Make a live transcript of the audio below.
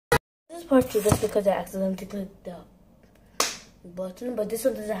is part 2 just because I accidentally clicked the button, but this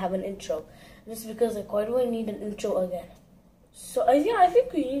one doesn't have an intro. Just because, like, why do I need an intro again? So yeah, I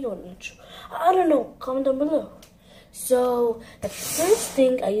think we need one intro. I don't know. Comment down below. So the first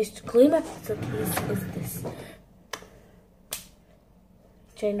thing I used to clean my pencil case is this.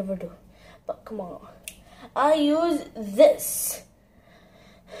 Which I never do. But come on. I use this.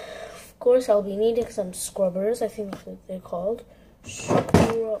 Of course, I'll be needing some scrubbers. I think that's what they're called.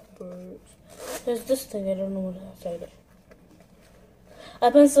 Scrubbers. There's this thing. I don't know what's inside it.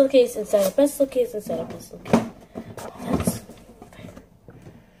 A pencil case inside a pencil case inside a pencil case. That's okay.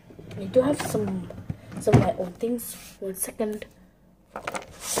 I do have some of my own things. 1 second.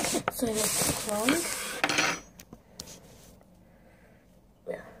 So I got the wrong.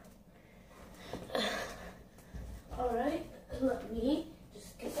 Alright, let me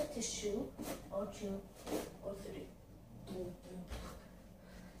just get a tissue or 2 or 3.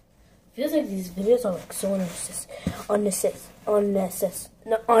 Feels like these videos are like so unnecessary.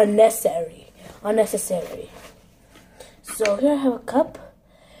 So here I have a cup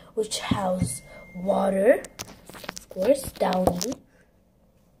which houses water, of course, Downy,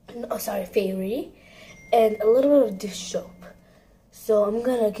 Fairy, and a little bit of dish soap. So I'm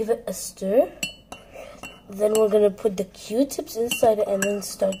gonna give it a stir. Then we're gonna put the Q-tips inside it and then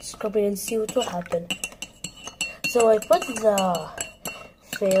start scrubbing and see what will happen. So I put the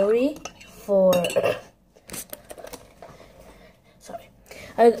Fairy for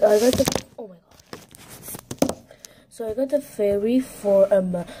I got the, oh my god. So I got the Fairy for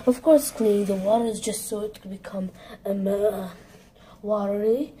of course cleaning the water is just so it can become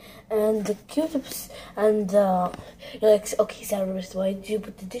watery, and the Q-tips and you're like, okay, Sarah, why did you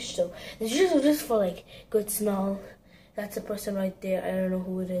put the dish soap? The dish soap is just for like good smell. That's the person right there. I don't know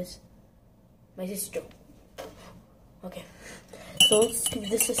who it is. My sister. Okay, so let's give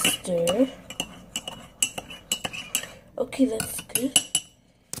this a stir. Okay, that's good.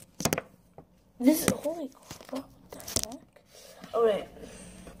 This is, holy crap, what the heck? Alright,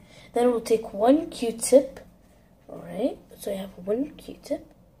 then we'll take 1 Q-tip. Alright, so I have 1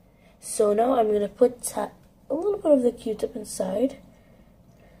 Q-tip. So now I'm going to put a little bit of the Q-tip inside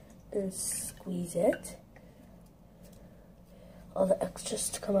and squeeze it. All the extras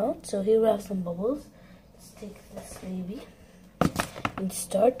to come out. So here we have some bubbles. Let's take this baby and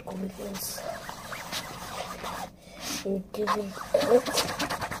start going inside and giving it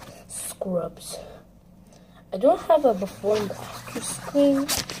scrubs. I don't have a before and after screen,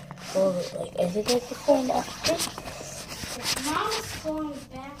 or like I think like before and after. Mom's going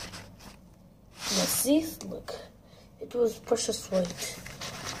back. Now see, look, it was precious white.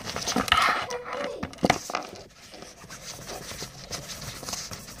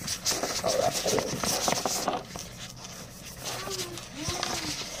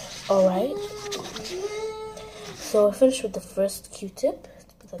 Alright. So I finished with the first Q-tip.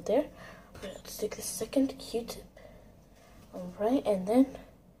 Let's put that there. Let's take the second Q-tip. Alright, and then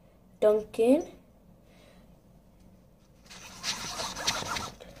dunk in.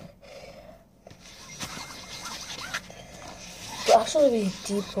 We'll actually be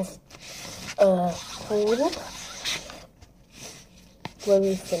deep with pool when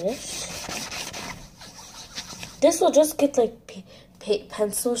we finish. This will just get like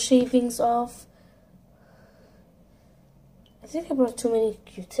pencil shavings off. I think I brought too many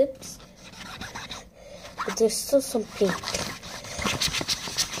Q-tips, but there's still some pink.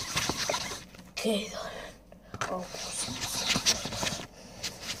 Okay, oh.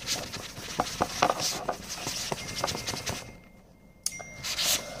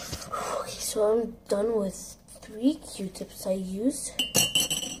 Okay, so I'm done with 3 Q-tips I used.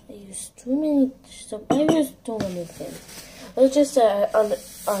 I used too many. I used too many things. It's just I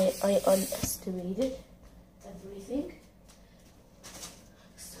underestimated everything.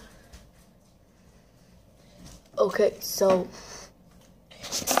 Okay, so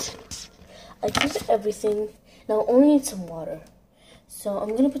I did everything. Now I only need some water. So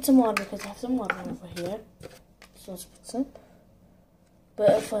I'm gonna put some water because I have some water over here. So let's put some. But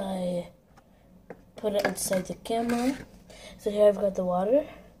if I put it inside the camera, so here I've got the water.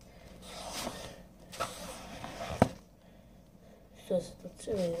 So let's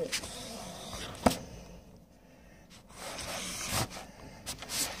erase it.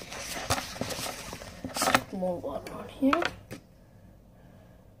 More water on here.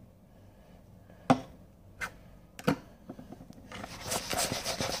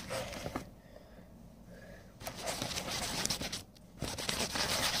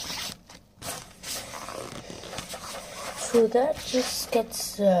 So that just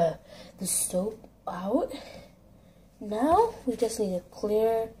gets the soap out. Now we just need to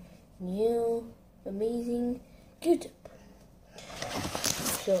clear new amazing Q-tip.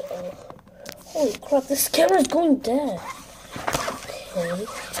 So, holy crap, this camera's going dead. Okay.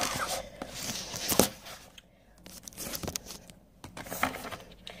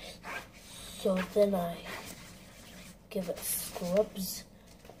 So then I give it scrubs.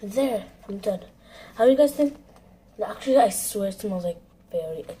 And there, I'm done. How do you guys think? Actually, I swear it smells like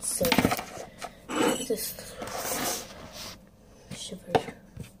berry. It's so good. Just shiver.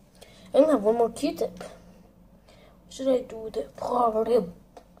 I only have one more Q-tip. What should I do with it?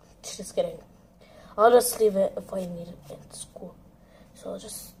 Just kidding. I'll just leave it if I need it in school. So I'll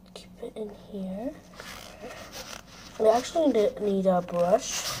just keep it in here. I actually need a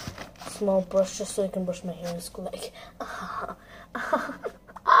brush. Small brush just so I can brush my hair in school. Like,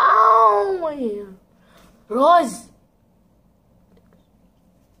 ow, my hair. Rose!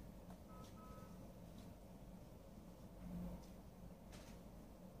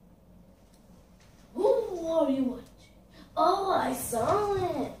 Who are you watching? Oh, I saw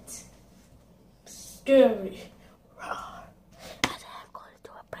it. Scary. I'm going to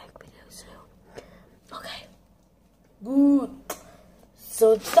do a prank video soon. Okay. Good.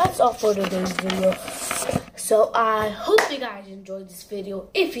 So that's all for today's video. So I hope you guys enjoyed this video.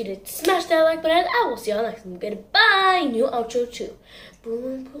 If you did, smash that like button. I will see you all next time. Goodbye. New outro too.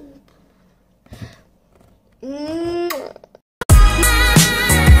 Boom, boom, boom.